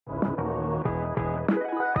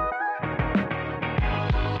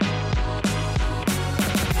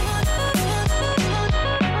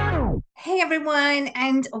everyone,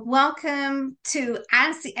 and welcome to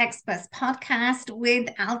As the Experts podcast with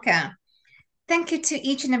Alka. Thank you to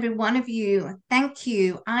each and every one of you. Thank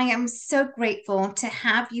you. I am so grateful to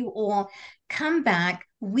have you all come back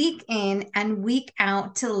week in and week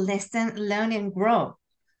out to listen, learn, and grow.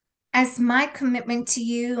 As my commitment to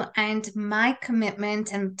you and my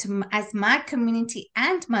commitment and as my community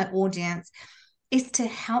and my audience is to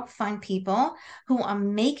help find people who are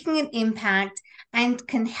making an impact and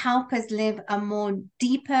can help us live a more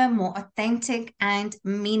deeper, more authentic, and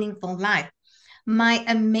meaningful life. My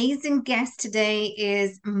amazing guest today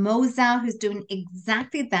is Moza, who's doing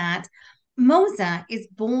exactly that. Moza is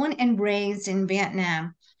born and raised in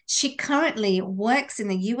Vietnam. She currently works in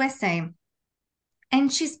the USA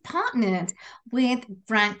and she's partnered with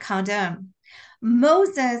Grant Cardone.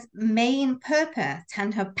 Moza's main purpose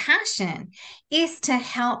and her passion is to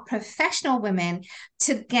help professional women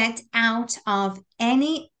to get out of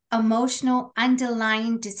any emotional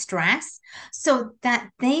underlying distress so that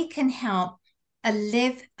they can help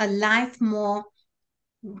live a more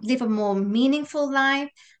meaningful life,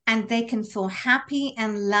 and they can feel happy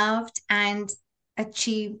and loved and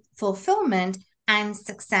achieve fulfillment and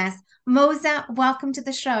success. Moza, welcome to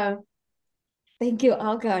the show. Thank you,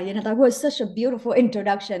 Alga. That was such a beautiful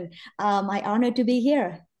introduction. My honor to be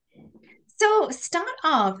here. So, start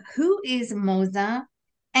off, who is Moza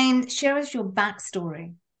and share us your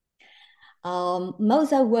backstory?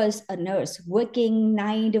 Moza was a nurse working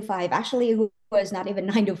 9 to 5. Actually, it was not even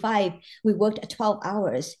 9 to 5. We worked 12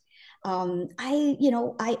 hours.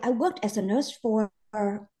 I worked as a nurse for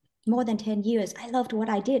more than 10 years. I loved what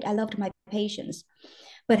I did. I loved my patients,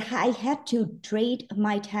 but I had to trade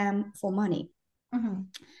my time for money.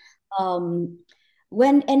 Mm-hmm. um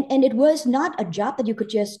and it was not a job that you could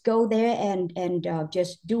just go there and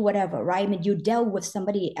just do whatever, right? I mean, you dealt with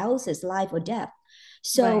somebody else's life or death, Right.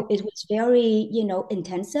 so it was very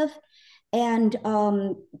intensive. And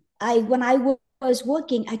I when I was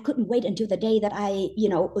working, I couldn't wait until the day that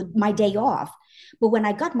my day off. But when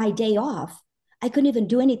I got my day off, I couldn't even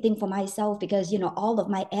do anything for myself because all of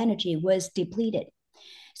my energy was depleted.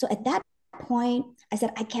 So at that point, I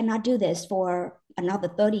said, I cannot do this for another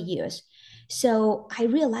 30 years. So I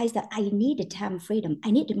realized that I needed time freedom.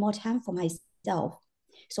 I needed more time for myself.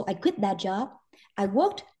 So I quit that job. I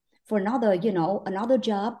worked for another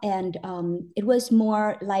job, and it was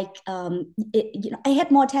more like I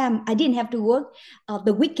had more time. I didn't have to work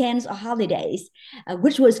the weekends or holidays,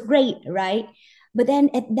 which was great, right? But then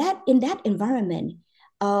in that environment,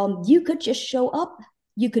 you could just show up,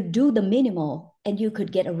 you could do the minimal, and you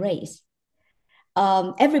could get a raise.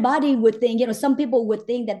 Everybody would think, some people would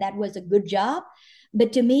think that that was a good job,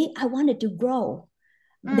 but to me, I wanted to grow.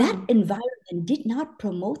 That Mm, environment did not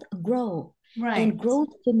promote growth, right. and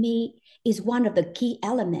growth to me is one of the key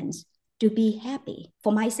elements to be happy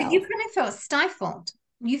for So you myself. kind of felt stifled.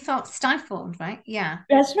 You felt stifled, right? Yeah.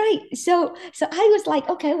 That's right. So I was like,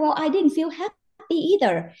 okay, well, I didn't feel happy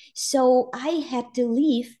either. So I had to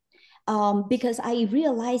leave, because I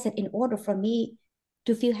realized that in order for me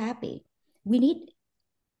to feel happy, we need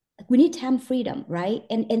we need time freedom, right?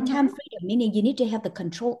 And time Mm-hmm. freedom meaning you need to have the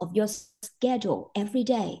control of your schedule every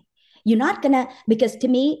day. You're not gonna, because to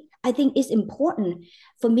me, I think it's important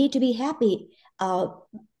for me to be happy,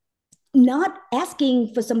 not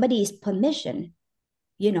asking for somebody's permission,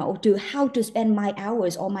 to how to spend my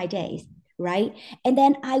hours or my days, right? And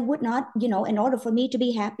then I would not, in order for me to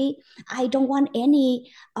be happy, I don't want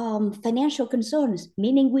any financial concerns,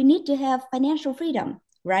 meaning we need to have financial freedom,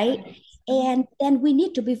 right? Right. And then we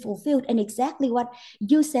need to be fulfilled. And exactly what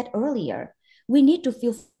you said earlier, we need to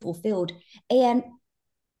feel fulfilled. And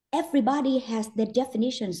everybody has their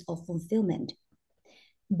definitions of fulfillment.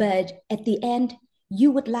 But at the end,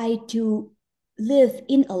 you would like to live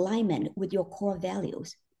in alignment with your core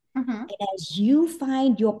values. Mm-hmm. And as you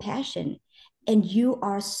find your passion and you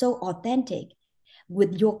are so authentic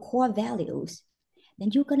with your core values,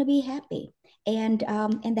 then you're gonna be happy. And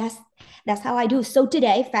that's how I do. So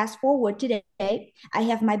today, fast forward today, I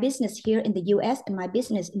have my business here in the US and my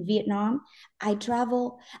business in Vietnam. I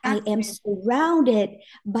travel. I That's am beautiful. surrounded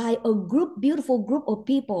by a beautiful group of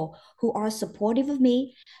people who are supportive of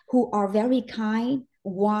me, who are very kind,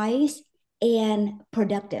 wise, and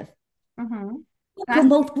productive. Mm-hmm. That's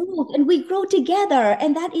Promote growth, and we grow together,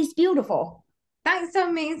 and that is beautiful. that's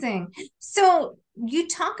amazing. So you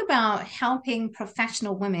talk about helping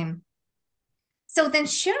professional women. So then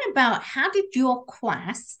share about how did your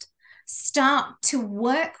quest start to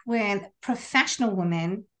work with professional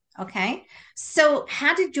women? Okay. So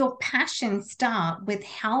how did your passion start with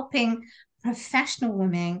helping professional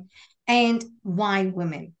women, and why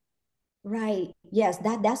women? Right. Yes,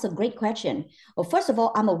 that's a great question. Well, first of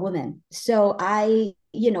all, I'm a woman. So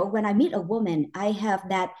when I meet a woman, I have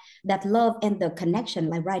that love and the connection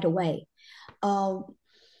like right away. Uh,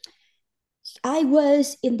 I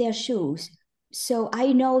was in their shoes. So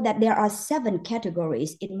I know that there are seven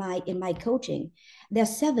categories in my coaching. There are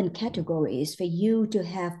seven categories for you to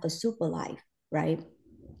have a super life, right?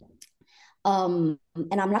 And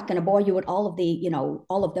I'm not going to bore you with all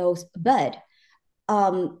of those, but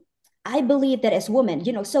um I believe that as women,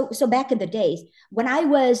 so back in the days when I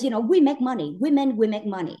was, we make money, women, we make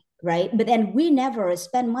money, right? But then we never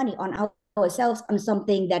spend money on ourselves on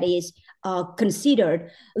something that is considered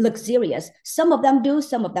luxurious. Some of them do,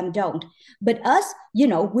 some of them don't. But us,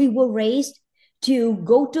 we were raised to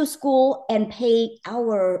go to school and pay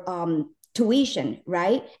our tuition,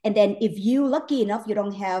 right? And then if you lucky enough, you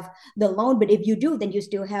don't have the loan, but if you do, then you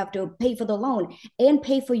still have to pay for the loan and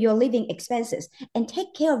pay for your living expenses and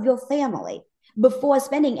take care of your family before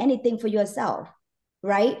spending anything for yourself,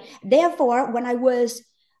 right? Therefore, when I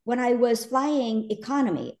was flying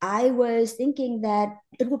economy, I was thinking that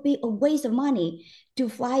it would be a waste of money to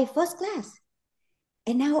fly first class.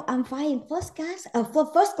 And now I'm flying first class. For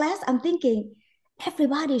first class, I'm thinking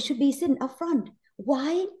everybody should be sitting up front.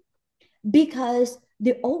 Why? Because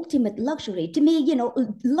the ultimate luxury to me,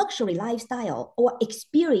 luxury lifestyle or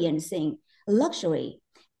experiencing luxury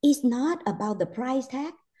is not about the price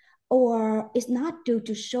tag, or it's not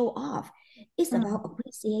to show off. It's about Mm,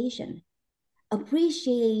 appreciation.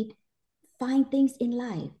 Appreciate fine things in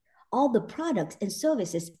life, all the products and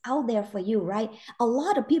services out there for you, right? A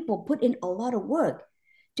lot of people put in a lot of work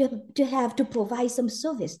to have to provide some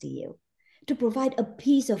service to you, to provide a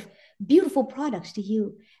piece of beautiful products to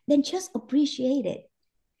you. Then just appreciate it.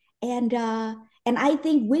 And I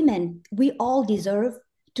think women, we all deserve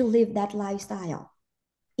to live that lifestyle.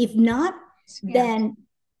 If not, yeah. then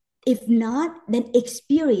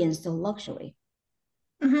experience the luxury.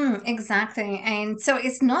 Exactly. And so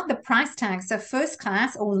it's not the price tag. So first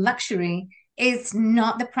class or luxury is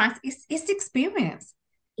not the price, it's experience.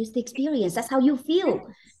 It's the experience. That's how you feel.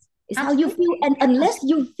 It's how you feel. Absolutely. And Yeah. unless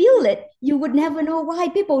you feel it, you would never know why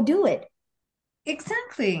people do it.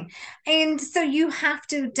 Exactly. And so you have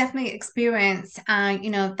to definitely experience,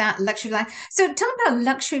 that luxury life. So talk about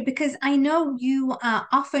luxury because I know you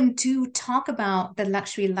often do talk about the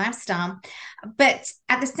luxury lifestyle, but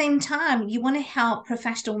at the same time, you want to help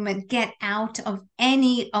professional women get out of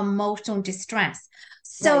any emotional distress. Right.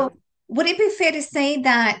 So would it be fair to say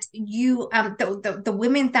that the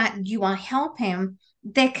women that you are helping,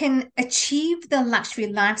 they can achieve the luxury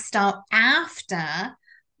lifestyle after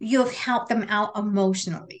you've helped them out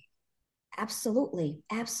emotionally? Absolutely.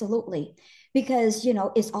 Absolutely. Because,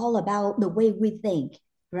 it's all about the way we think,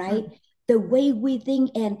 right? Mm, The way we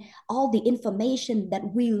think and all the information that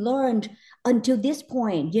we learned until this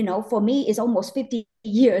point, for me, is almost 50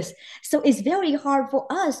 years. So it's very hard for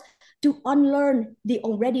us to unlearn the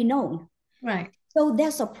already known. right, So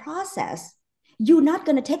there's a process. You're not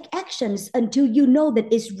going to take actions until you know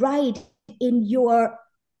that it's right in your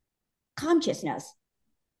consciousness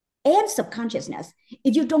and subconsciousness.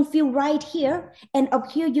 If you don't feel right here and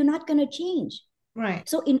up here, you're not going to change. right.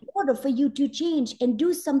 So, in order for you to change and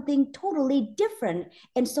do something totally different,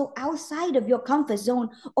 and so outside of your comfort zone,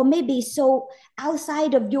 or maybe so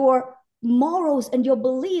outside of your morals and your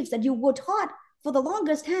beliefs that you were taught for the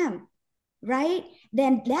longest time, right?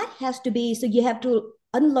 Then that has to be, so you have to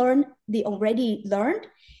unlearn the already learned.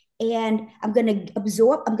 And I'm going to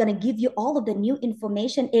absorb, I'm going to give you all of the new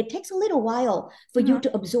information. It takes a little while for you Mhm.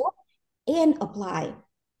 to absorb and apply.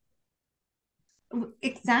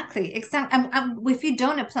 Exactly, exactly. If you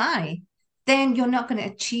don't apply, then you're not going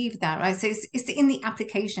to achieve that, right? So it's in the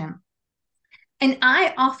application. And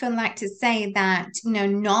I often like to say that,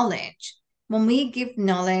 knowledge, when we give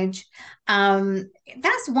knowledge,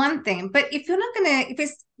 that's one thing. But if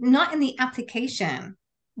it's not in the application,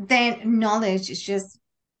 then knowledge is just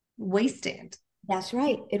wasted. That's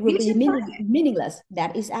right. It will You be should try it. meaningless.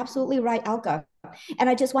 That is absolutely right, Alka. And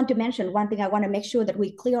I just want to mention one thing. I want to make sure that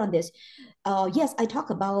we clear on this. Yes, I talk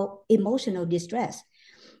about emotional distress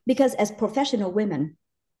because as professional women,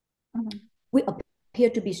 Mhm. we appear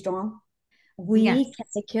to be strong. We can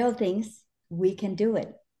Yes, take care of things. We can do it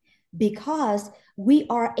because we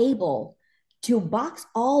are able to box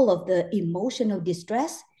all of the emotional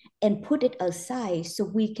distress and put it aside so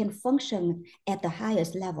we can function at the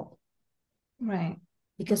highest level right.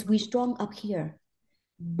 because we're strong up here.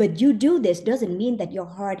 But you do this doesn't mean that your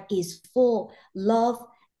heart is full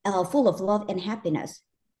of love and happiness.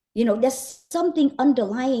 There's something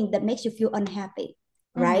underlying that makes you feel unhappy,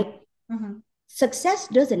 Hmm. right? Hmm. Success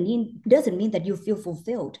doesn't mean that you feel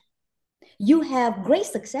fulfilled. You have great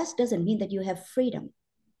success doesn't mean that you have freedom.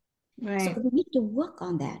 So Right. you need to work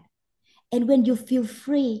on that. And when you feel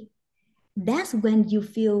free, that's when you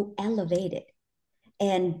feel elevated.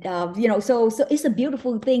 And so it's a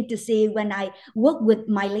beautiful thing to see when I work with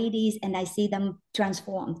my ladies and I see them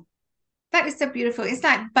transform. That is so beautiful. It's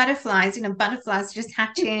like butterflies, butterflies just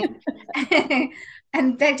hatching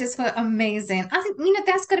and they just feel amazing. I think,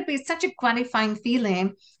 that's got to be such a gratifying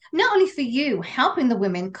feeling, not only for you helping the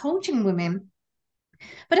women, coaching women,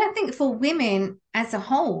 but I think for women as a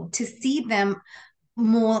whole to see them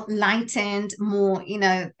more lightened, more,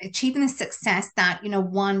 achieving the success that,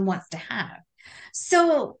 one wants to have.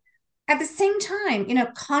 So at the same time,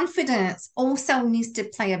 confidence also needs to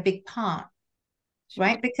play a big part, Sure.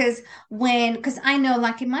 right? Because I know,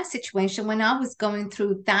 like in my situation, when I was going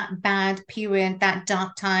through that bad period, that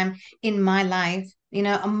dark time in my life,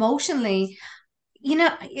 emotionally,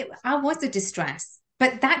 I was a distress.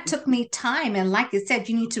 But that took me time. And like I said,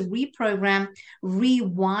 you need to reprogram,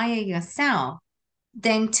 rewire yourself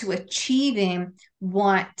then to achieving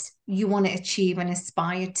what you want to achieve and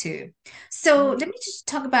aspire to. So Mhm. let me just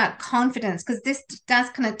talk about confidence because this does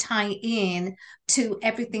kind of tie in to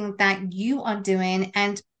everything that you are doing.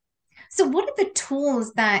 And so, what are the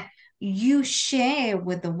tools that you share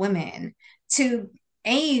with the women to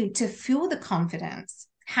aid to fuel the confidence?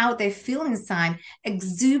 How they feel inside,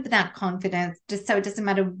 exude that confidence, just so it doesn't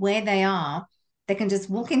matter where they are, they can just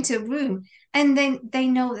walk into a room and then they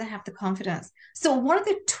know they have the confidence. So, what are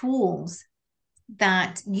the tools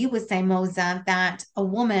that you would say, Moza, that a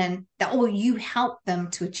woman that or you help them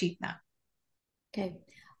to achieve that? Okay.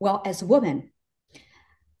 Well, as a woman,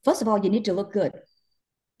 first of all, you need to look good.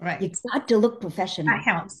 You Right. got to look That professional.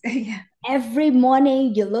 helps. Yeah. Every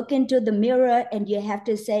morning you look into the mirror and you have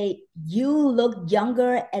to say, you look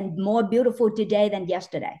younger and more beautiful today than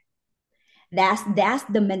yesterday. That's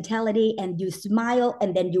the mentality. And you smile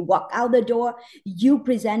and then you walk out the door. You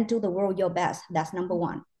present to the world your best. That's number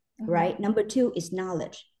one, Mhm. right? Number two is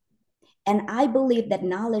knowledge. And I believe that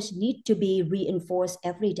knowledge needs to be reinforced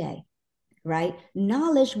every day, right?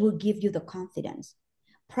 Knowledge will give you the confidence.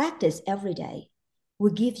 Practice every day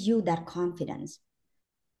will give you that confidence.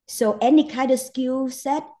 So any kind of skill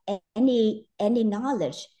set, any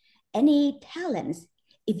knowledge, any talents,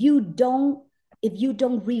 if you don't if you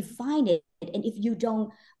don't refine it and if you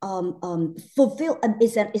don't fulfill,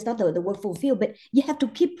 it's not the word fulfill, but you have to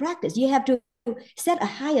keep practice. You have to set a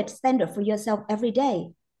higher standard for yourself every day.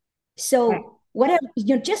 Right. So whatever,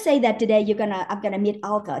 you just say that today I'm gonna meet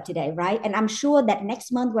Alka today, right? And I'm sure that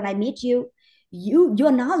next month when I meet you,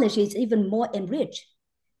 your knowledge is even more enriched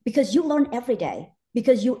because you learn every day.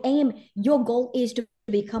 Because your goal is to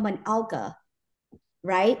become an Alka,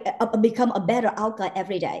 right? Become a better Alka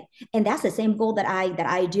every day, and that's the same goal that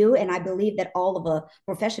I do, and I believe that all of the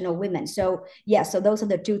professional women. So yeah, so those are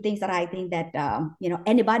the two things that I think that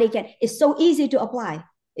anybody can. It's so easy to apply.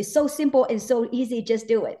 It's so simple and so easy. Just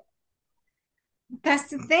do it. That's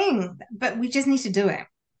the thing, but we just need to do it.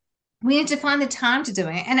 We need to find the time to do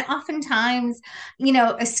it. And oftentimes,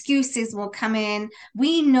 excuses will come in.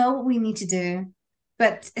 We know what we need to do,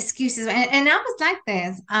 but excuses. And I was like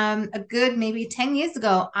this a good maybe 10 years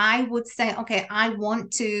ago. I would say, okay, I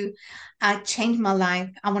want to change my life.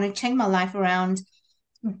 I want to change my life around.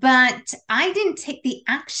 But I didn't take the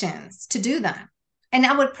actions to do that. And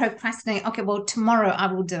I would procrastinate. Okay, well, tomorrow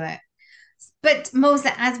I will do it. But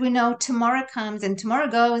Mosa, as we know, tomorrow comes and tomorrow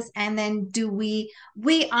goes, and then we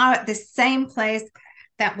are at the same place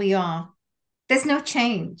that we are. There's no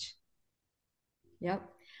change. Yep,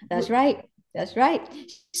 that's right. That's right.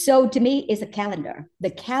 So to me, it's a calendar.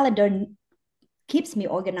 The calendar keeps me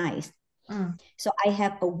organized. Mm, So I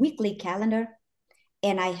have a weekly calendar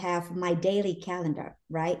and I have my daily calendar,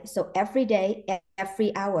 right? So every day,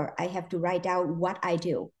 every hour, I have to write down what I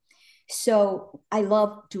do. So I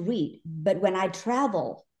love to read, but when I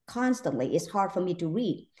travel constantly, it's hard for me to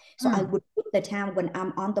read. So I mm. would put the time when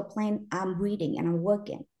I'm on the plane, I'm reading and I'm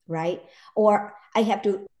working, right? Or I have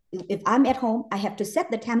to, if I'm at home, I have to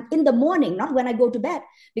set the time in the morning, not when I go to bed.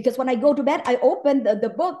 Because when I go to bed, I open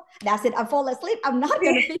the book, that's it, I fall asleep. I'm not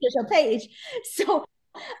going to finish a page. So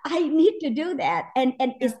I need to do that. And Yeah,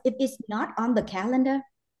 if it's not on the calendar,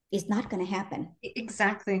 it's not going to happen.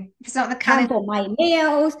 exactly. If it's not the Time calendar, for my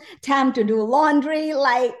nails, time to do laundry,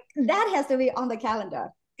 like that has to be on the calendar.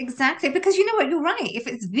 exactly. Because you know what, you're right. If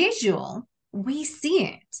it's visual, we see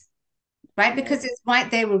it, right? Right. Because it's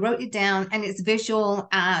right there. We wrote it down, and it's visual.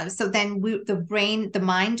 So then the brain, the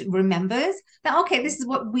mind remembers that. Okay, this is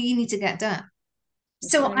what we need to get done.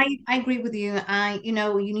 That's So right. I agree with you.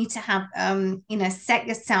 You need to have set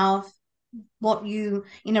yourself what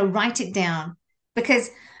write it down because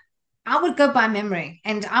I would go by memory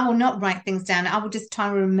and I will not write things down. I will just try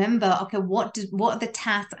and remember, okay, what are the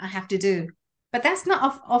tasks I have to do? But that's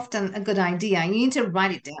not often a good idea. You need to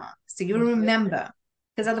write it down so you Yes, remember,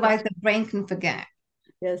 because that's right. otherwise the brain can forget.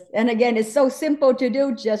 Yes. And again, it's so simple to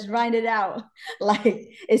do, just write it out. Like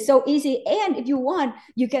it's so easy. And if you want,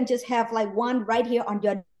 you can just have like one right here on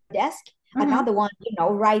your desk, Hmm. another one,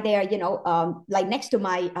 right there, like next to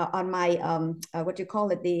my on my what do you call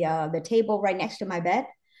it? The table right next to my bed,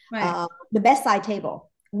 Right. the bedside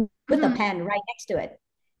table with a Hmm. pen right next to it.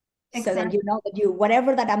 So then you Exactly. know that you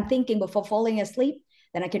whatever that I'm thinking before falling asleep,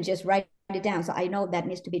 then I can just write it down. So I know that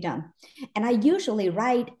needs to be done. And I usually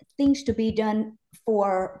write things to be done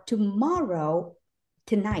for tomorrow,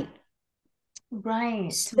 tonight.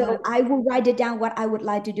 Right. So Right. I will write it down what I would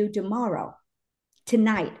like to do tomorrow,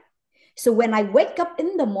 tonight. So when I wake up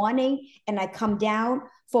in the morning and I come down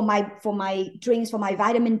for my drinks, for my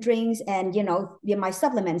vitamin drinks, and my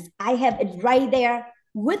supplements, I have it right there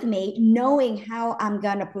with me, knowing how I'm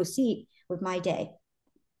gonna proceed with my day.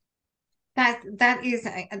 That's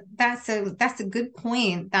a good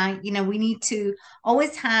point that we need to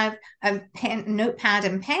always have a pen, notepad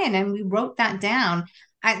and pen, and we wrote that down.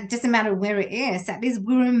 It doesn't matter where it is. At least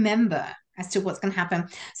we remember as to what's going to happen.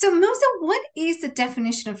 So, Moza, what is the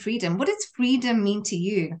definition of freedom? What does freedom mean to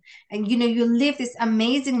you? And you live this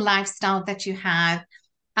amazing lifestyle that you have.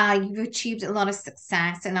 You've achieved a lot of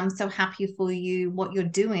success, and I'm so happy for you what you're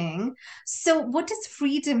doing. So, what does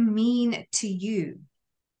freedom mean to you?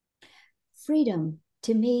 Freedom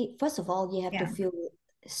to me, first of all, you have to Yeah. feel.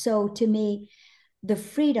 So to me, the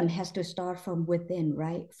freedom has to start from within,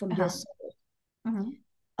 right? From your Uh-huh. soul.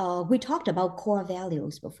 Mhm. We talked about core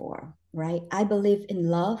values before, right? I believe in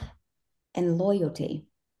love and loyalty.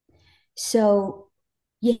 So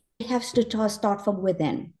you have to start from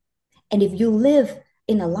within. And if you live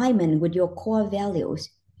in alignment with your core values,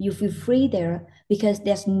 you feel free there because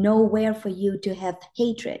there's nowhere for you to have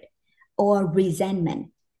hatred or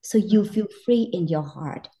resentment. So you feel free in your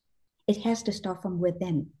heart. It has to start from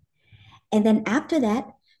within. And then after that,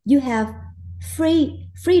 you have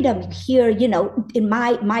freedom here. In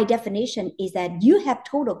my definition is that you have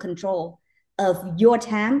total control of your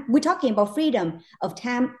time. We're talking about freedom of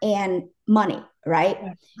time and money, right?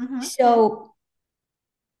 Yeah. Mhm. So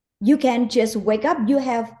you can just wake up.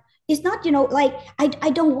 It's not, like I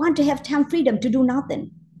don't want to have time freedom to do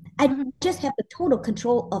nothing. I Mhm. just have the total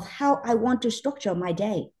control of how I want to structure my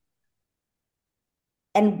day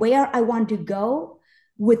and where I want to go,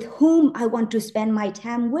 with whom I want to spend my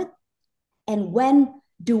time with, and when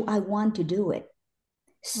do I want to do it.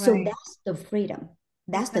 So Right. that's the freedom.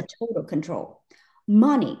 That's the total control.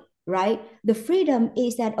 Money, right? The freedom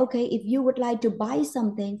is that, okay, if you would like to buy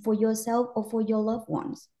something for yourself or for your loved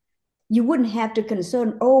ones, you wouldn't have to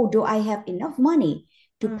concern, oh, do I have enough money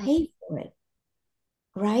to Mm. pay for it,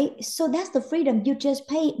 right? So that's the freedom. You just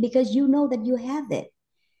pay because you know that you have it.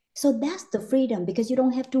 So that's the freedom because you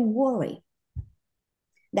don't have to worry.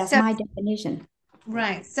 That's So, my definition.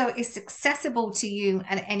 right. So it's accessible to you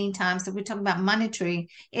at any time. So we're talking about monetary.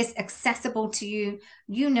 It's accessible to you.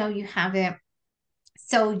 You know you have it.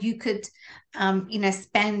 So you could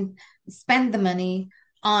spend the money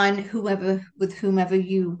on whoever with whomever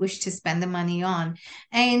you wish to spend the money on.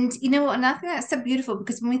 And and I think that's so beautiful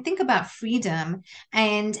because when we think about freedom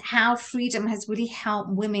and how freedom has really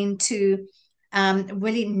helped women to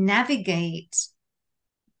really navigate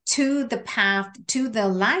to the path, to the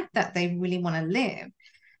life that they really want to live.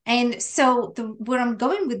 And so where I'm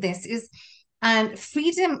going with this is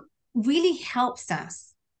freedom really helps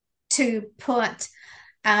us to put,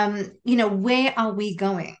 where are we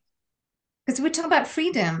going? Because we're talking about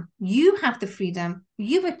freedom. You have the freedom.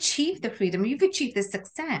 You've achieved the freedom. You've achieved the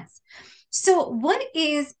success. So what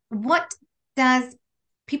does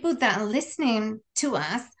people that are listening to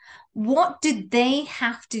us, what do they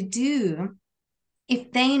have to do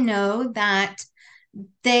if they know that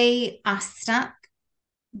they are stuck,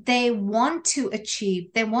 they want to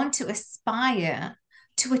achieve, they want to aspire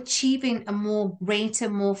to achieving a more greater,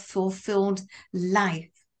 more fulfilled life,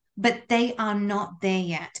 but they are not there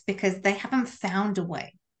yet because they haven't found a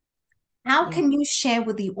way. How Yeah. can you share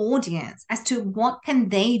with the audience as to what can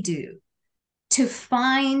they do to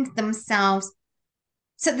find themselves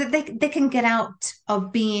so that they can get out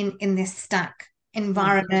of being in this stuck Yeah.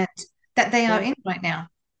 environment that they are Yeah. in right now?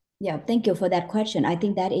 Yeah. Thank you for that question. I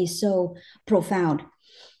think that is so profound.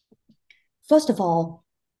 First of all,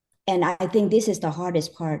 and I think this is the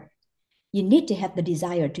hardest part, you need to have the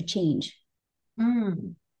desire to change.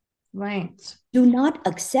 Mm, right, Do not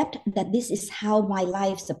accept that this is how my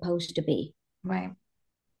life's supposed to be. right.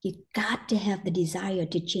 You got to have the desire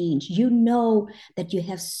to change. You know that you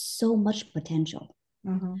have so much potential.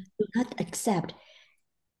 Mm-hmm. Do not accept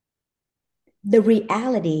the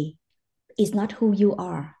reality is not who you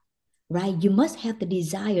are, right? You must have the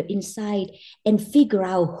desire inside and figure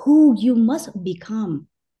out who you must become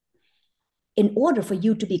in order for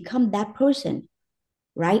you to become that person,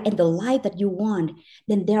 right? And the life that you want,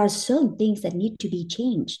 then there are certain things that need to be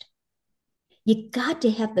changed. You got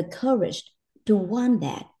to have the courage to want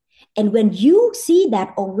that. And when you see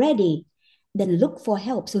that already, then look for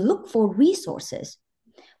help. So look for resources.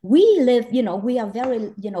 We live, we are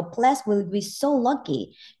very, blessed. We'll be so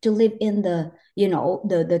lucky to live in the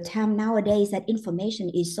time nowadays that information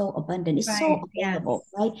is so abundant. It's so Right. available,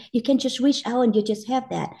 Yes. right? You can just reach out and you just have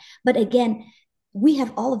that. But again, we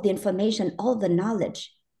have all of the information, all of the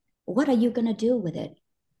knowledge. What are you going to do with it?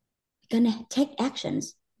 You're going to take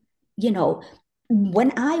actions. You know,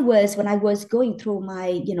 when I was going through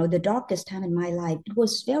my, the darkest time in my life, it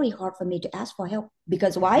was very hard for me to ask for help.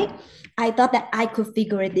 Because why? I thought that I could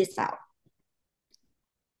figure this out.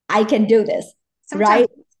 I can do this, Sometimes right?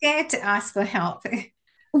 I'm scared to ask for help.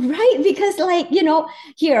 Right, because like,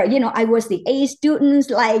 here, I was the A students,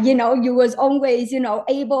 like, you was always,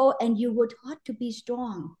 able, and you were taught to be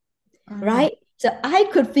strong, Mm, right? So I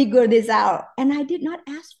could figure this out, and I did not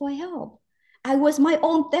ask for help. I was my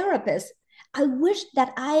own therapist. I wish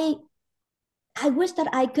that I I wish that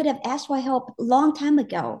I could have asked for help a long time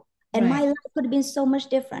ago, and my right. life could have been so much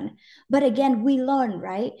different. But again, we learn,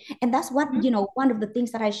 right? And that's what, Mhm. one of the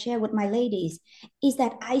things that I share with my ladies is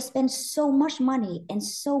that I spend so much money and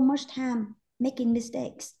so much time making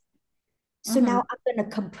mistakes. So Mhm. now I'm going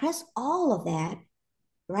to compress all of that,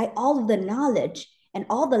 right? All of the knowledge and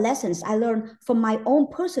all the lessons I learned from my own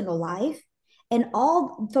personal life and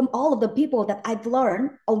all from all of the people that I've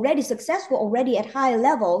learned already successful, already at higher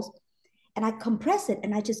levels, and I compress it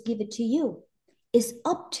and I just give it to you. It's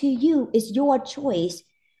up to you. It's your choice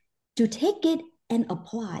to take it and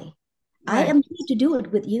apply. I Right. am here to do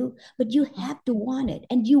it with you, but you have to want it.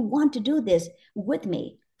 And you want to do this with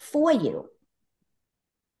me for you.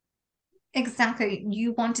 Exactly.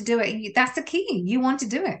 You want to do it. That's the key. You want to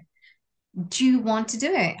do it. Do you want to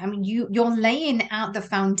do it? I mean, you're laying out the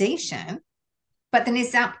foundation, but then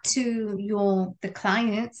it's up to the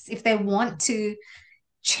clients if they want to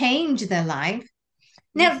change their life.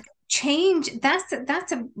 Now, Yes, change, that's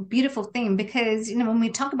a beautiful thing because when we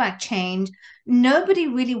talk about change, nobody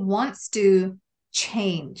really wants to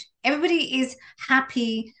change. Everybody is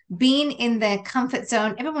happy being in their comfort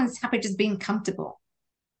zone. Everyone's happy just being comfortable.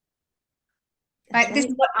 that's Right? right. This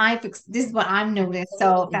is what I've noticed. So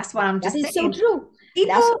Absolutely. that's what I'm That just is so saying. true. That's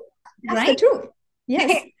People, that's the right? truth.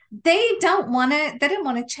 Yes, They don't want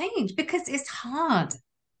to change because it's hard.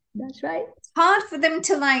 that's right. It's hard for them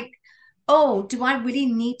to like, oh, do I really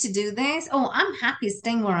need to do this? Oh, I'm happy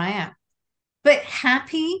staying where I am. But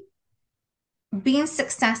happy, being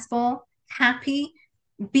successful, happy,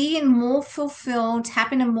 being more fulfilled,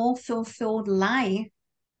 having a more fulfilled life,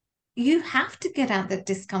 you have to get out the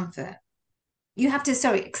discomfort. You have to,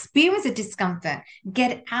 sorry, experience the discomfort,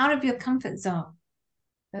 get out of your comfort zone.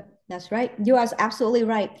 That's right. You are absolutely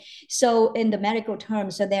right. So in the medical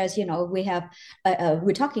terms, so there's, we have,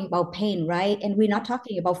 we're talking about pain, right? And we're not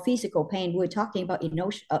talking about physical pain. We're talking about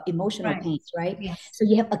emotional Right. pains, right? Yes. So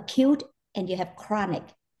you have acute and you have chronic,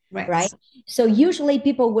 Right. right? So usually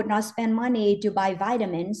people would not spend money to buy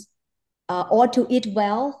vitamins or to eat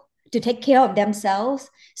well, to take care of themselves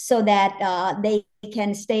so that they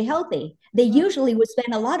can stay healthy. They usually would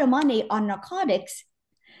spend a lot of money on narcotics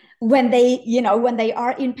when they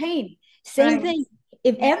are in pain. Same Right. thing.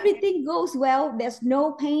 If Yeah. everything goes well, there's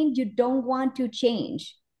no pain, you don't want to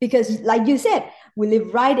change because like you said, we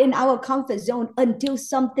live right in our comfort zone until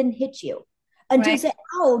something hits you, until you Right. say,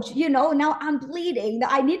 ouch, now I'm bleeding,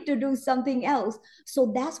 I need to do something else.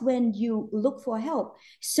 So that's when you look for help.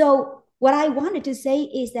 So what I wanted to say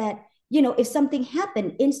is that if something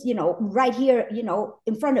happened in right here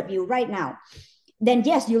in front of you right now, then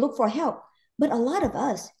yes, you look for help. But a lot of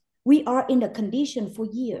us, we are in a condition for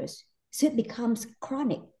years. So it becomes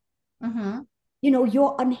chronic. Mm-hmm.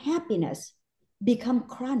 Your unhappiness become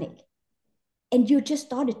chronic. And you just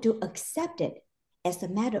started to accept it as a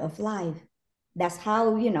matter of life. That's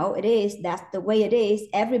how, it is. That's the way it is.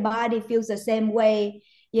 Everybody feels the same way.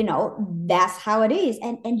 That's how it is.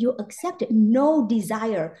 And you accept it. No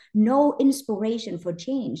desire, no inspiration for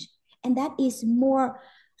change. And that is more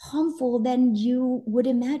harmful than you would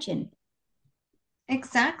imagine.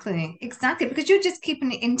 Exactly. Exactly. Because you're just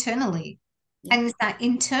keeping it internally. Yeah. And it's that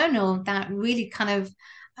internal that really kind of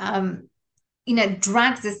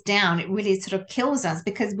drags us down. It really sort of kills us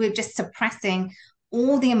because we're just suppressing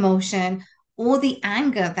all the emotion, all the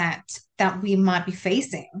anger that we might be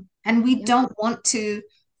facing. And Yep. we don't want to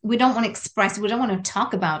express, we don't want to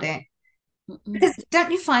talk about it. Mm-mm. Because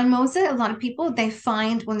don't you find, Mosa, a lot of people they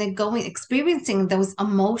find when they're going experiencing those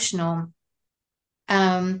emotional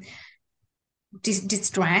um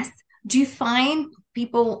distress, do you find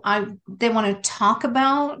people are they want to talk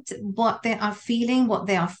about what they are feeling, what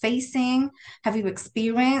they are facing? Have you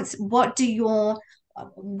experienced what do your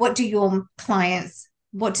clients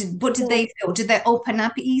what do they So feel? Do they open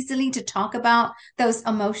up easily to talk about those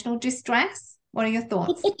emotional distress? What are your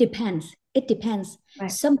thoughts? it depends. It depends.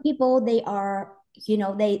 Right. Some people they are,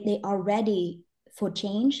 they are ready for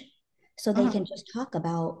change, so they Mhm. can just talk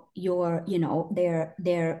about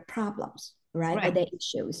their problems, right? Or Right. their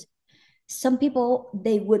issues. Some people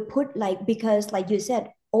they would put like, because like you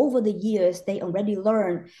said, over the years they already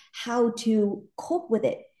learned how to cope with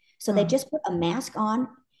it. So they Mhm. just put a mask on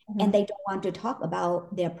and Mhm. they don't want to talk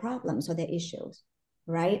about their problems or their issues,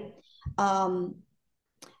 right? Um,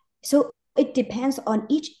 so it depends on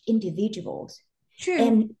each individuals, True.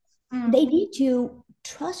 and Mm. they need to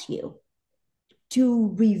trust you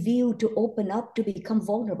to reveal, to open up, to become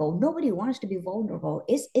vulnerable. Nobody wants to be vulnerable.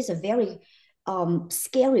 It's a very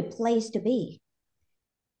scary place to be.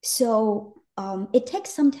 So it takes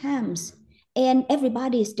some time, and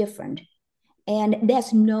everybody is different. And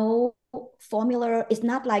there's no formula. It's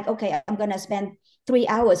not like, okay, I'm going to spend 3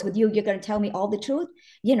 hours with you. You're going to tell me all the truth.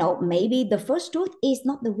 Maybe the first truth is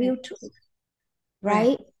not the Right. real truth, Right.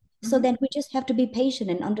 right? So Mhm. then we just have to be patient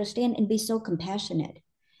and understand and be so compassionate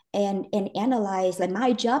and analyze. Like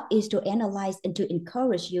my job is to analyze and to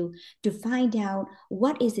encourage you to find out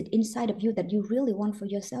what is it inside of you that you really want for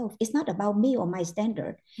yourself. It's not about me or my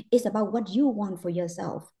standard. It's about what you want for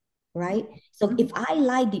yourself, right? So if Mhm. I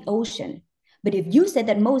like the ocean, but if you said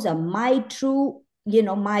that, Moza, my true,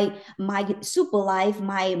 my super life,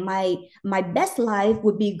 my best life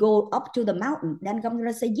would be go up to the mountain, then I'm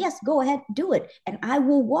gonna say, yes, go ahead, do it. And I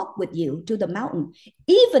will walk with you to the mountain,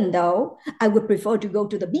 even though I would prefer to go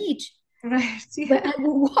to the beach, Right. but Yeah. I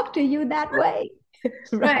will walk to you that way.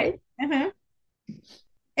 Right. Right? Mhm.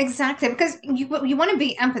 Exactly, because you want to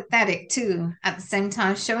be empathetic too at the same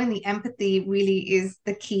time. Showing the empathy really is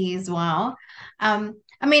the key as well. I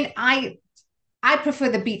mean, I prefer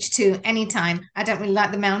the beach too anytime. I don't really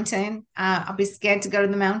like the mountain. I'll be scared to go to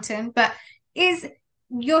the mountain. But is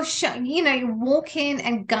your show, you're walking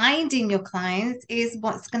and guiding your clients is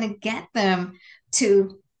what's going to get them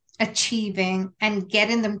to achieving and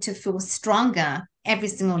getting them to feel stronger every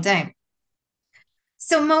single day.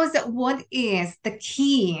 So, Moses, what is the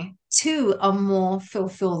key to a more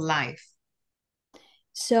fulfilled life?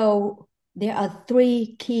 So there are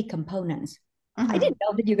three key components. I Mhm. didn't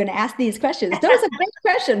know that you're going to ask these questions. Those are great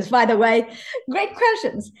questions, by the way. Great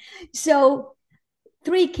questions. So,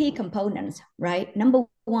 three key components, right? Number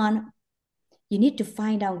one, you need to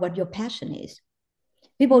find out what your passion is.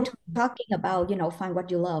 People talking about, find what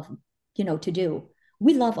you love, to do.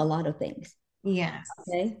 We love a lot of things. Yes.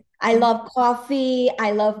 Okay. I love coffee.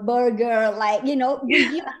 I love burger. Like, we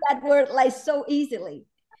use that word like so easily.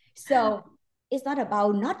 So it's not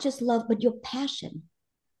about not just love, but your passion.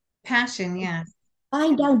 Passion, yes.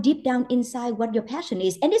 Find down deep down inside what your passion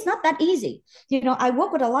is. And it's not that easy. I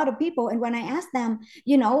work with a lot of people, and when I ask them,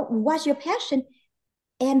 what's your passion?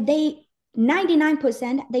 And they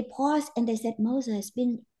 99% they pause and they said, Moses, it's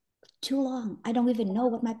been too long. I don't even know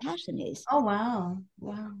what my passion is. Oh, wow.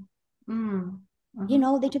 Wow. Mm.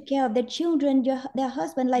 Mhm. They took care of their children, their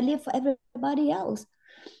husband, like live for everybody else.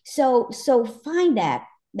 So find that.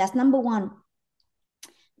 That's number one.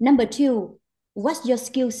 Number two, what's your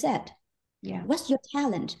skill set? Yeah. What's your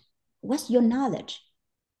talent? What's your knowledge?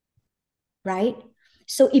 Right?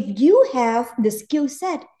 So if you have the skill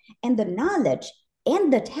set and the knowledge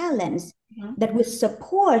and the talents Mhm. that will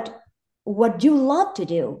support what you love to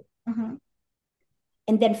do, Mhm.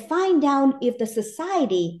 and then find out if the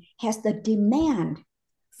society has the demand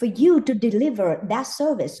for you to deliver that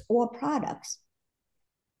service or products,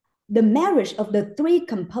 the marriage of the three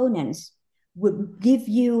components would give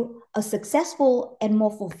you a successful and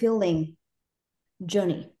more fulfilling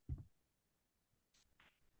journey.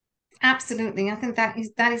 Absolutely. I think that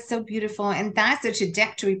is so beautiful. And that's the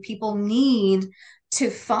trajectory people need to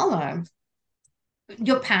follow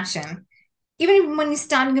your passion. Even when you're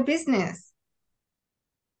starting a business,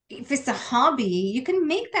 if it's a hobby, you can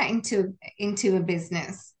make that into a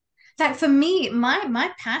business. Like for me,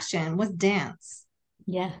 my passion was dance.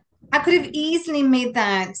 Yeah. I could have easily made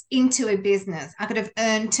that into a business. I could have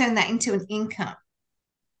turned that into an income.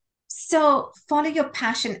 So follow your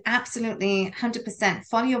passion, absolutely 100%.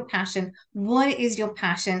 Follow your passion. What is your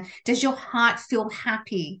passion? Does your heart feel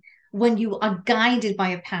happy when you are guided by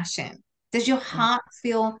a passion? Does your Yeah, heart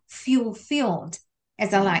feel fulfilled,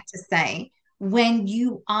 as I yeah, like to say, when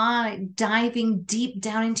you are diving deep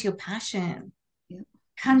down into your passion? yeah.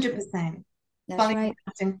 That's right. 100%. That's Follow your right.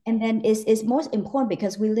 passion. And then it's most important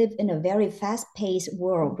because we live in a very fast-paced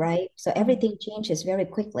world, right? So Mhm. everything changes very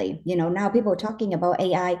quickly. Now people are talking about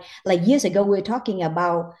AI. Like years ago, we were talking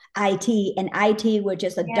about IT, and IT were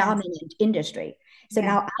just a Yes, dominant industry. So yes,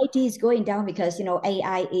 now IT is going down because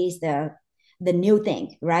AI is the new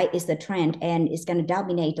thing, right? It's the trend and it's going to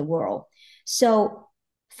dominate the world. So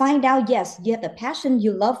find out, yes, you have the passion,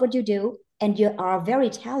 you love what you do, and you are very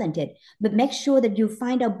talented, but make sure that you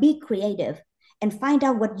find out, be creative and find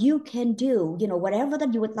out what you can do, whatever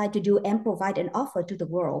that you would like to do and provide and offer to the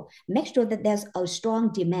world. Make sure that there's a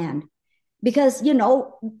strong demand because,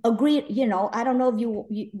 agree, I don't know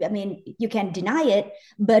if I mean, you can deny it,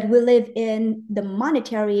 but we live in the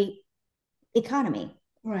monetary economy,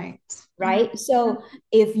 right. Mhm. right? So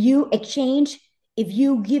if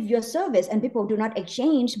you give your service and people do not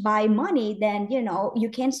exchange by money, then, you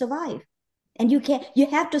can't survive. And you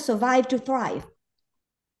have to survive to thrive.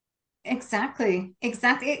 Exactly,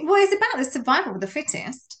 exactly. Well, it's about the survival of the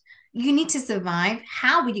fittest. You need to survive.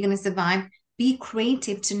 How are you going to survive? Be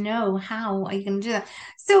creative to know how are you going to do that.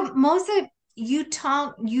 So, Moza,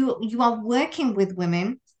 you are working with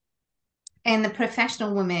women and the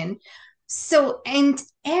professional women. So, and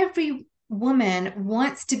every woman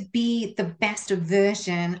wants to be the best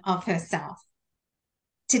version of herself.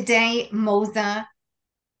 Today, Moza,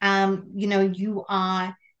 you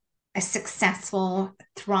are a successful,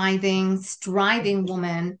 thriving, striving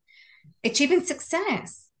woman achieving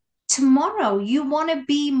success. Tomorrow, you want to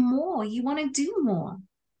be more, you want to do more.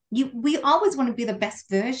 We always want to be the best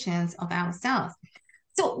versions of ourselves.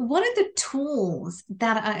 So, what are the tools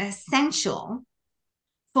that are essential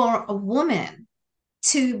for a woman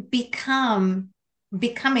to becoming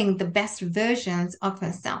the best versions of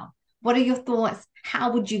herself? What are your thoughts?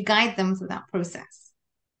 How would you guide them through that process?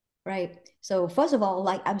 Right. So first of all,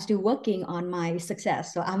 like I'm still working on my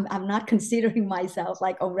success. So I'm not considering myself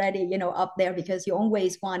like already, up there because you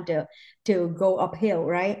always want to go uphill,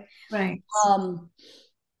 right? Right. Um,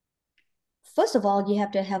 First of all, you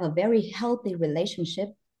have to have a very healthy relationship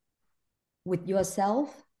with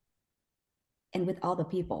yourself and with other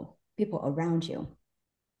people around you.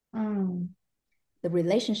 Mm, The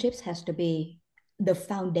relationships has to be the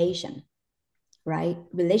foundation, right?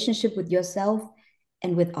 Relationship with yourself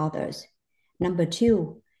and with others. Number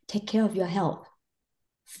two, take care of your health,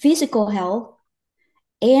 physical health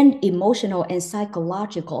and emotional and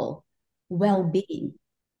psychological well-being.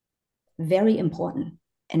 Very important.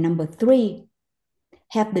 And number three,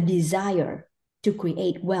 have the desire to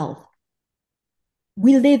create wealth.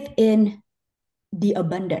 We live in the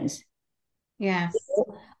abundance. yes.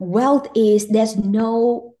 Wealth is, there's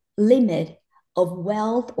no limit of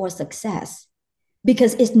wealth or success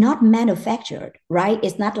because it's not manufactured, right?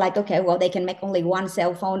 It's not like, okay, well, they can make only one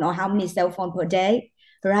cell phone or how many cell phone per day,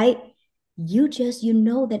 right? You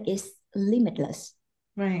know that it's limitless.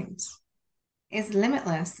 Right. It's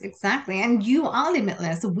limitless. Exactly. And you are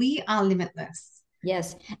limitless. We are limitless.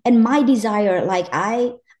 Yes. And my desire, like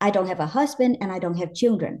I don't have a husband and I don't have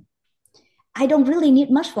children. I don't really need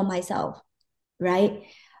much for myself, right?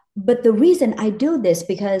 But the reason I do this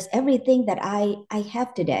because everything that I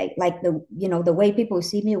have today, like the way people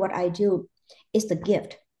see me, what I do is the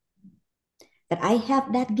gift that I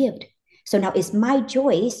have that gift. So now it's my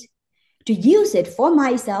choice to use it for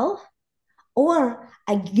myself or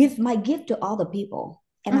I give my gift to other people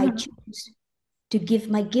and I Mhm. choose to give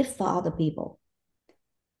my gift for other people.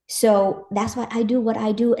 So that's why I do what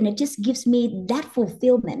I do. And it just gives me that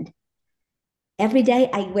fulfillment. Every day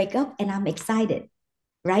I wake up and I'm excited,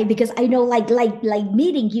 right? Because I know like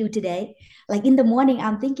meeting you today, like in the morning,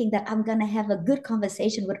 I'm thinking that I'm gonna have a good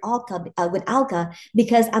conversation with Alka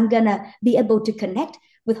because I'm gonna be able to connect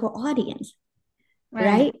with her audience, Right.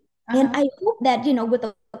 right? And Uh-huh. I hope that, with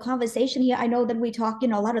the conversation here, I know that we talk, a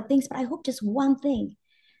lot of things, but I hope just one thing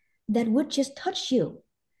that would just touch you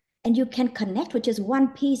and you can connect with just one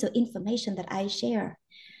piece of information that I share,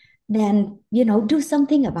 then do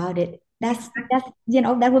something about it.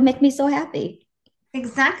 That would make me so happy.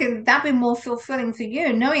 Exactly. That'd be more fulfilling for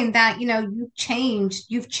you, knowing that, you've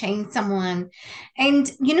changed someone. And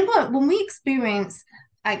you know what? When we experience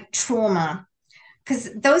like trauma,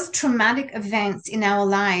 because those traumatic events in our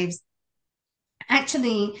lives,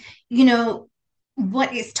 actually,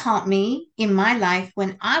 what it's taught me in my life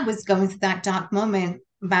when I was going through that dark moment.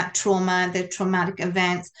 about trauma, the traumatic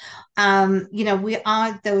events. We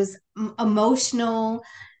are those emotional,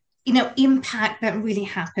 impact that really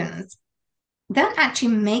happens. That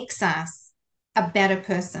actually makes us a better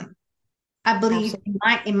person. I believe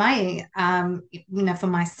Absolutely. for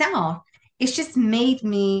myself, it's just made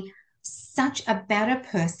me such a better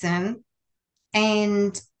person.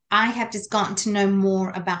 And I have just gotten to know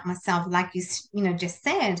more about myself. Like just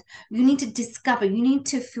said, you need to discover, you need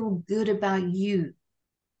to feel good about you.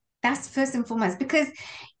 That's first and foremost, because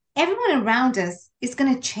everyone around us is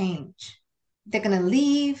going to change. They're going to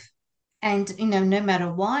leave, and, no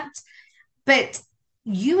matter what. But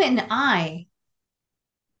you and I,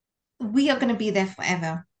 we are going to be there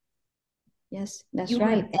forever. Yes, that's You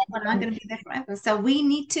and right. I'm going to be there forever. So we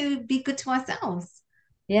need to be good to ourselves.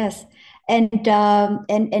 Yes, and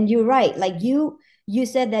you're right. Like you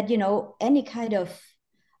said that any kind of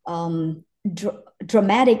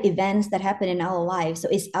dramatic events that happen in our lives. So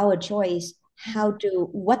it's our choice how to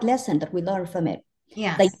what lesson that we learn from it.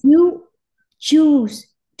 Like Yes. you choose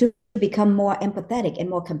to become more empathetic and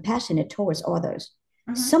more compassionate towards others.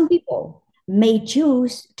 Hmm. Some people may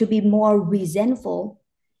choose to be more resentful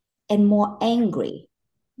and more angry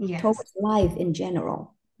Yes. towards life in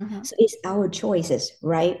general. Hmm. So it's our choices,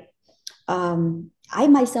 right? I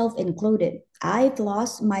myself included. I've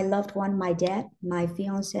lost my loved one, my dad, my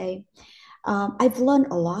fiance. I've learned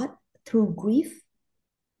a lot through grief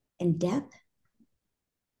and death.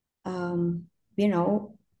 Um, you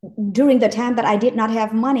know, during the time that I did not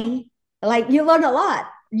have money, like you learn a lot.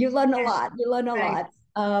 You learn a Yes. lot. You learn a Right.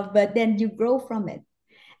 lot. But then you grow from it.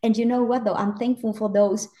 And you know what, though? I'm thankful for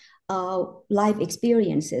those life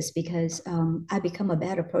experiences because I become a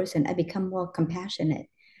better person. I become more compassionate.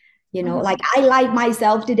 Like Hmm. I like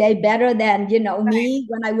myself today better than, me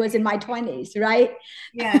when I was in my 20s, right?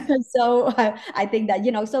 Yes. So I think that,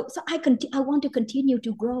 so I want to continue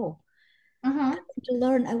to grow, Hmm. to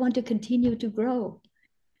learn. I want to continue to grow.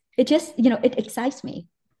 It just, it excites me.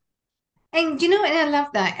 And I love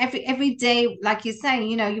that. Every day, like you say,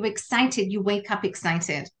 you're excited, you wake up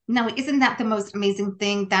excited. Now, isn't that the most amazing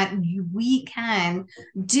thing that we can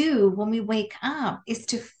do when we wake up is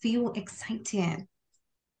to feel excited?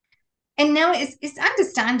 And now it's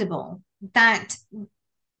understandable that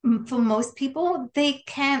for most people, they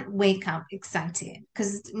can't wake up excited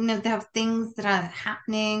because they have things that are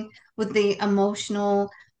happening with the emotional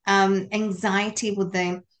anxiety, with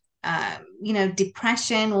the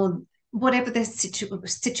depression or whatever the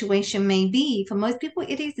situation may be. For most people,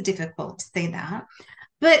 it is difficult to say that.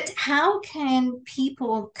 But how can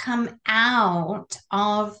people come out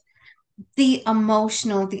of the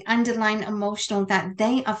underlying emotional that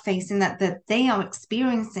they are facing, that they are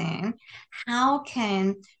experiencing? How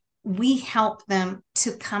can we help them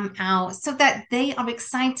to come out so that they are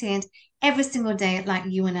excited every single day, like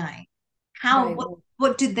you and I? How, Right,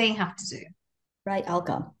 what do they have to do? right,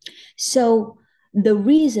 Alka. So the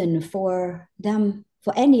reason for them,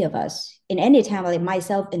 for any of us, in any time, like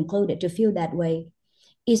myself included, to feel that way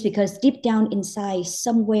is because deep down inside,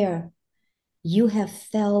 somewhere, you have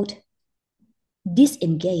felt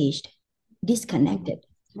disengaged, Mhm. disconnected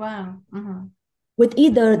Wow. Mhm. with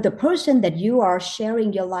either the person that you are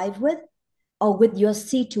sharing your life with or with your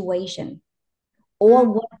situation or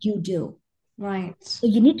Mm, what you do. right. So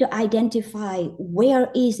you need to identify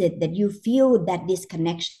where is it that you feel that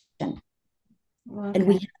disconnection. And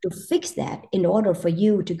we Okay. have to fix that in order for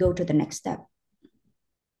you to go to the next step.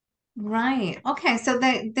 Right. Okay. So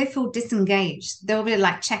they feel disengaged. They'll be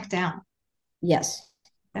like checked out. Yes,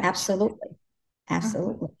 Gotcha. absolutely. Mhm.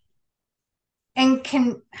 Absolutely.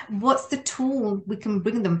 And what's the tool we can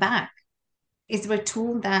bring them back? Is there a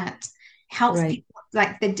tool that helps Right. people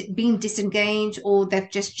like they're being disengaged or they've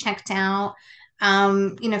just checked out?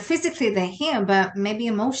 Physically they're here, but maybe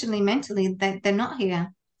emotionally, mentally, they're not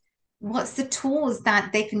here. What's the tools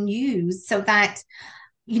that they can use so that,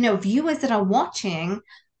 viewers that are watching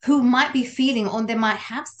who might be feeling, or they might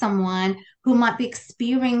have someone who might be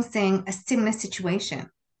experiencing a similar situation?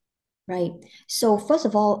 Right. So first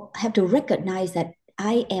of all, I have to recognize that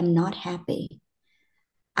I am not happy.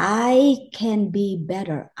 I can be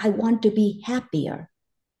better. I want to be happier,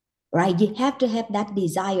 right? You have to have that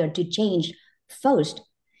desire to change first.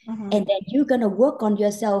 Hmm. And then you're going to work on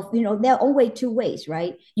yourself. There are always two ways,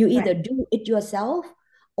 right? You Right. either do it yourself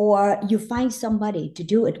or you find somebody to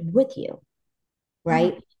do it with you, Hmm.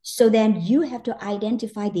 right? So then you have to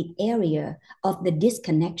identify the area of the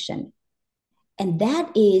disconnection. And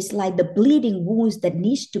that is like the bleeding wounds that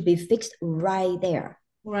needs to be fixed right there.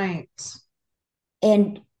 Right.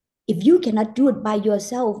 And if you cannot do it by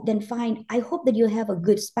yourself, then fine. I hope that you have a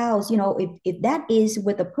good spouse. If that is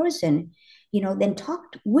with a person, then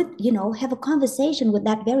talk with, have a conversation with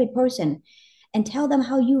that very person and tell them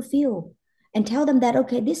how you feel and tell them that,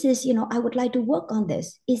 okay, this is, I would like to work on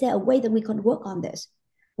this. Is there a way that we can work on this?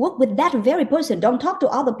 Work with that very person. Don't talk to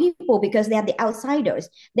other people because they are the outsiders.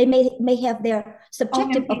 They may have their Own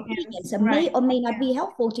subjective opinions. opinions and may Right. or may not Yeah. be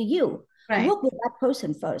helpful to you. Right. Work with that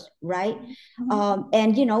person first, right? Mhm.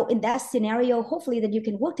 And in that scenario, hopefully that you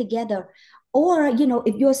can work together. Or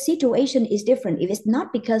if your situation is different, if it's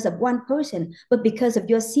not because of one person but because of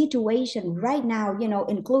your situation right now,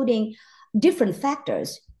 including different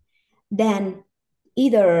factors, then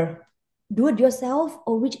either do it yourself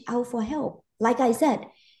or reach out for help. Like I said,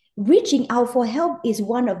 reaching out for help is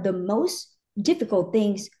one of the most difficult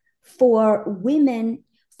things for women,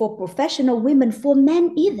 for professional women, for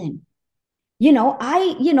men even.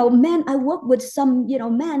 Men, I work with some,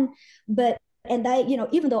 men, but and I,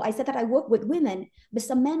 even though I said that I work with women, but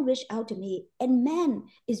some men reach out to me, and men,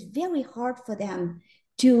 it's very hard for them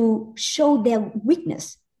to show their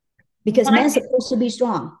weakness because Why? men are supposed to be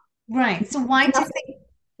strong. Right. So why do you think?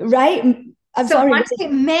 Right? I'm So sorry. why do you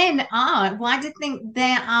think men are? Why do you think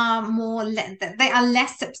they are they are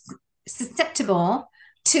less susceptible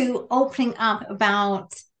to opening up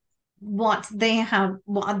about what they have,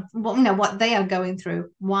 what what they are going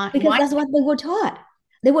through? Why? Because that's what they were taught.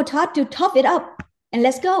 They were taught to tough it up and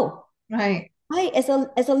let's go. Right. Right? As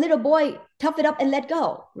a little boy, tough it up and let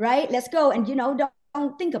go. Right? Let's go. And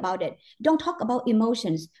don't think about it. Don't talk about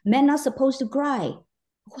emotions. Men are supposed to cry.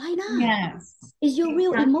 Why not? Yes. It's your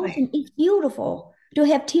real Exactly. emotion. It's beautiful to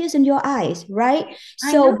have tears in your eyes, right?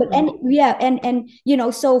 I know. So, but and yeah,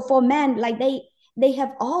 and so for men, like they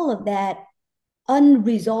have all of that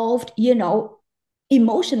unresolved,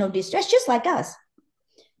 emotional distress, just like us.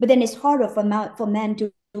 But then it's harder for men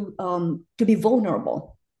to be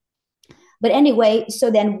vulnerable. But anyway, so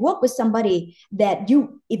then work with somebody that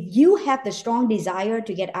if you have the strong desire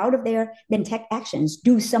to get out of there, then take actions,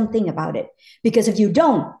 do something about it. Because if you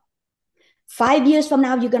don't, 5 years from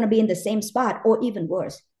now, you're going to be in the same spot or even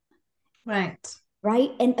worse. Right. Right.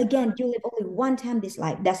 And again, you live only one time this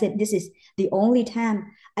life. That's it. This is the only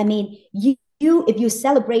time. I mean, if you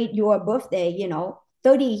celebrate your birthday,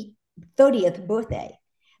 30th birthday,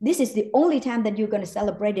 this is the only time that you're going to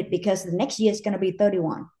celebrate it because the next year is going to be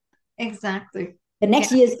 31. Exactly. The Yeah.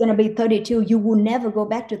 next year is going to be 32. You will never go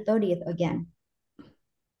back to 30th again.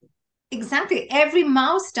 Exactly. Every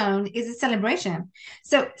milestone is a celebration.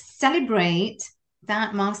 So celebrate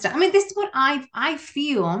that milestone. I mean, this is what I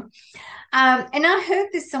feel. And I heard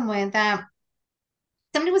this somewhere that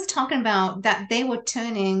somebody was talking about that they were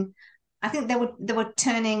turning, I think they were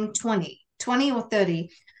turning 20 or 30.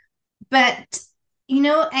 But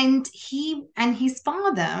and his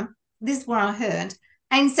father, this is what I heard.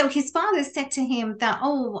 And so his father said to him that,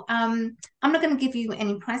 oh, I'm not going to give you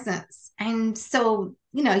any presents. And so,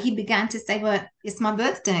 he began to say, well, it's my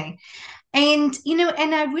birthday. And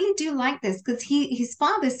I really do like this because his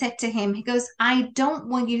father said to him, he goes, I don't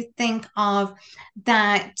want you to think of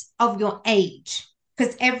that of your age.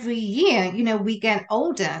 Because every year, we get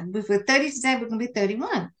older. If we're 30 today, we're going to be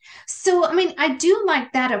 31. So, I mean, I do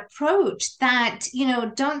like that approach that,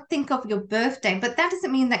 don't think of your birthday, but that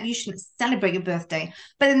doesn't mean that you shouldn't celebrate your birthday.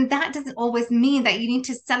 But then that doesn't always mean that you need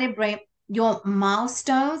to celebrate your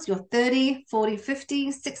milestones, your 30, 40,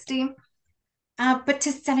 50, 60. But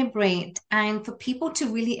to celebrate and for people to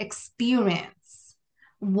really experience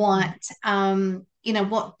what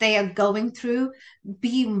what they are going through,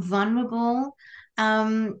 being vulnerable.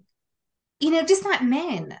 Just like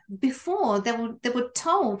men before they were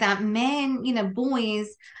told that men, boys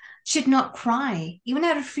should not cry. Even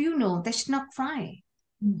at a funeral, they should not cry.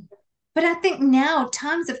 Mm. But I think now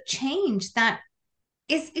times have changed that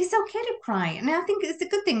it's okay to cry. And I think it's a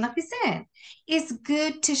good thing, like you said. It's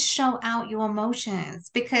good to show out your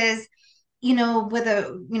emotions because,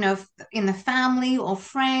 whether, in the family or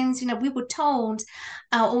friends, we were told,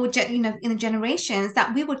 in the generations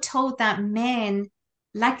that we were told that men,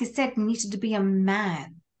 like you said, needed to be a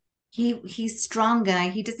man. He's stronger.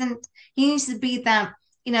 He needs to be that,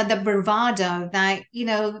 the bravado that,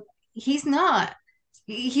 he's not.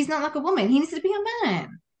 He's not like a woman. He needs to be a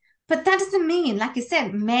man. But that doesn't mean, like you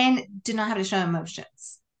said, men do not have to show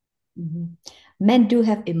emotions. Mhm. Men do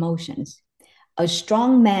have emotions. A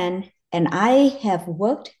strong man, and I have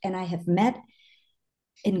worked and I have met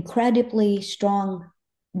incredibly strong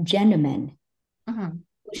gentlemen Mhm.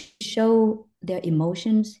 who show their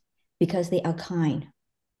emotions because they are kind, Right,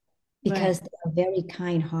 because they are very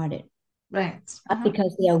kind hearted, right. not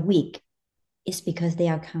because they are weak. It's because they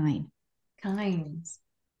are kind. Kind.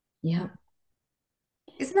 Yeah.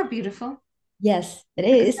 Isn't that beautiful? Yes, it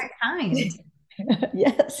Because is. they're kind.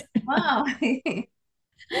 Yes. Wow.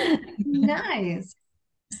 Nice.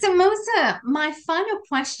 So, Moza, my final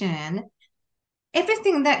question,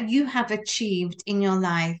 everything that you have achieved in your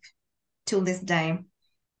life till this day,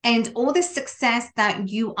 and all the success that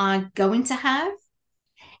you are going to have,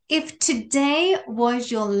 if today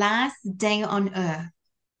was your last day on earth,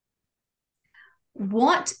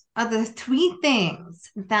 what are the three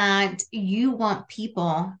things that you want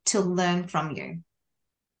people to learn from you?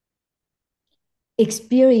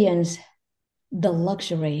 Experience the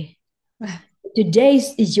luxury. Today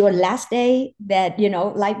is your last day that,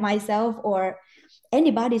 like myself or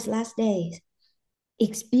anybody's last day.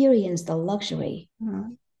 Experience the luxury.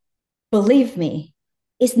 Mhm. Believe me,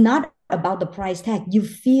 it's not about the price tag. You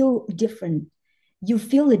feel different. You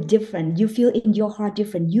feel it different. You feel in your heart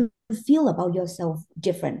different. You feel about yourself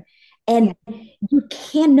different. Yeah, And you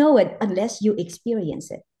can't know it unless you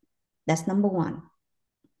experience it. That's number one.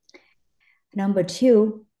 Number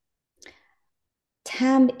two,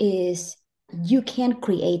 time is, you can't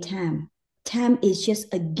create time. Time is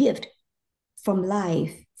just a gift from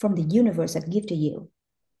life, from the universe that give to you.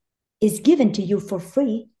 It's given to you for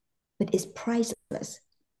free, but it's priceless.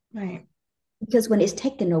 right, Because when it's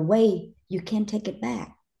taken away, you can't take it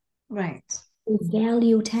back. right. So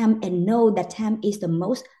value time and know that time is the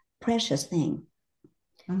most precious thing.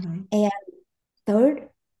 Mhm. And third,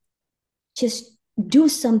 just do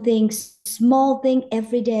something small thing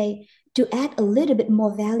every day to add a little bit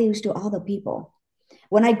more values to other people.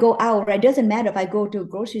 When I go out, it doesn't matter if I go to a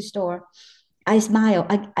grocery store, I smile.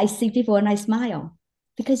 I see people and I smile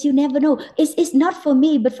because you never know. It's not for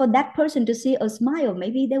me, but for that person to see a smile,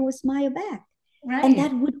 maybe they will smile back. And Right.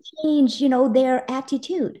 that would change, their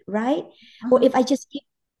attitude, right? Or Mhm. if I just give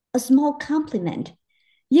a small compliment,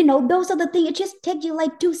 those are the things. It just takes you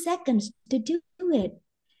like 2 seconds to do it.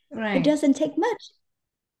 It Right. doesn't take much,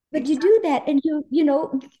 but you do Exactly. that, and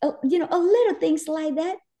a little things like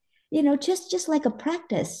that, just like a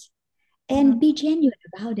practice, Mhm. and be genuine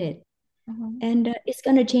about it, Mhm. and it's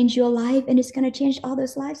gonna change your life, and it's gonna change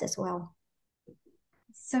others' lives as well.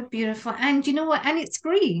 So beautiful. And you know what? And it's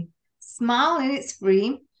free. Smile and it's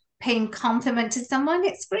free. Paying compliment to someone,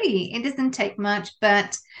 it's free. It doesn't take much,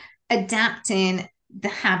 but adapting the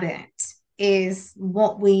habit is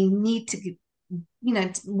what we need to,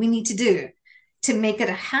 we need to do to make it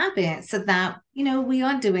a habit so that, we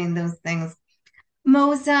are doing those things.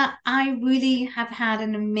 Moza, I really have had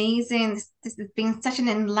an amazing, this has been such an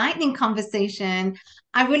enlightening conversation.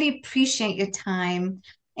 I really appreciate your time.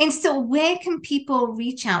 And so, where can people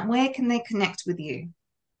reach out? Where can they connect with you?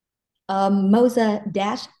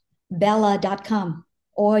 Moza-Bella.com,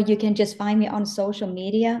 or you can just find me on social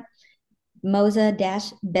media,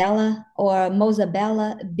 Moza-Bella or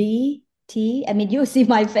Moza-Bella BT. I mean, you see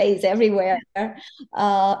my face everywhere.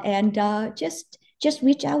 And just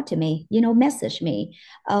reach out to me, message me.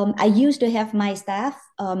 I used to have my staff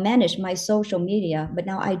manage my social media, but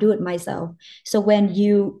now I do it myself. So when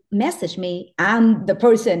you message me, I'm the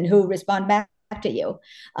person who respond back to you.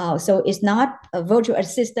 So it's not a virtual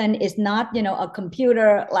assistant, it's not, a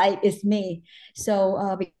computer, like it's me.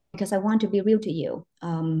 So because I want to be real to you.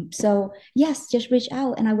 So yes, just reach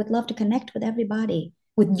out, and I would love to connect with everybody,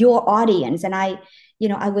 with your audience. And I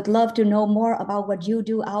would love to know more about what you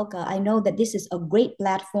do, Alka. I know that this is a great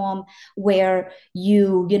platform where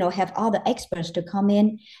have all the experts to come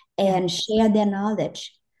in Yeah. and share their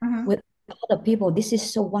knowledge Mhm. with other people. This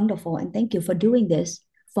is so wonderful, and thank you for doing this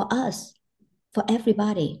for us, for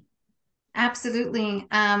everybody. Absolutely.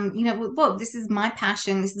 Well, this is my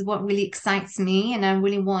passion. This is what really excites me, and I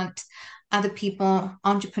really want other people,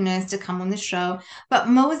 entrepreneurs, to come on the show. But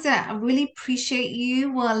Moza, I really appreciate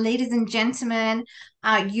you. Well, ladies and gentlemen,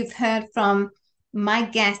 you've heard from my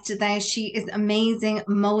guest today. She is amazing,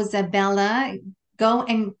 Moza-Bella. Go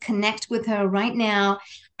and connect with her right now.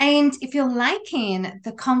 And if you're liking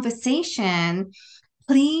the conversation,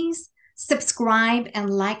 please subscribe and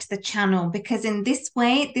like the channel, because in this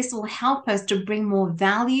way, this will help us to bring more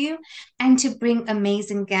value and to bring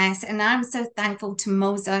amazing guests. And I'm so thankful to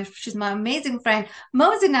Moza. She's my amazing friend.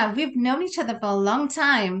 Moza, now we've known each other for a long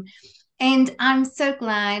time. And I'm so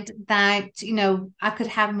glad that, I could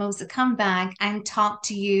have Moza come back and talk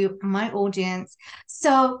to you, my audience.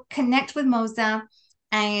 So connect with Moza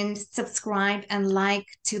and subscribe and like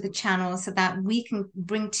to the channel so that we can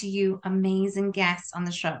bring to you amazing guests on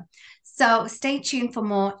the show. So stay tuned for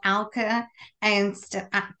more Alka and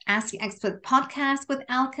Ask the Expert podcast with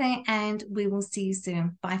Alka, and we will see you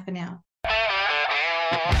soon. Bye for now.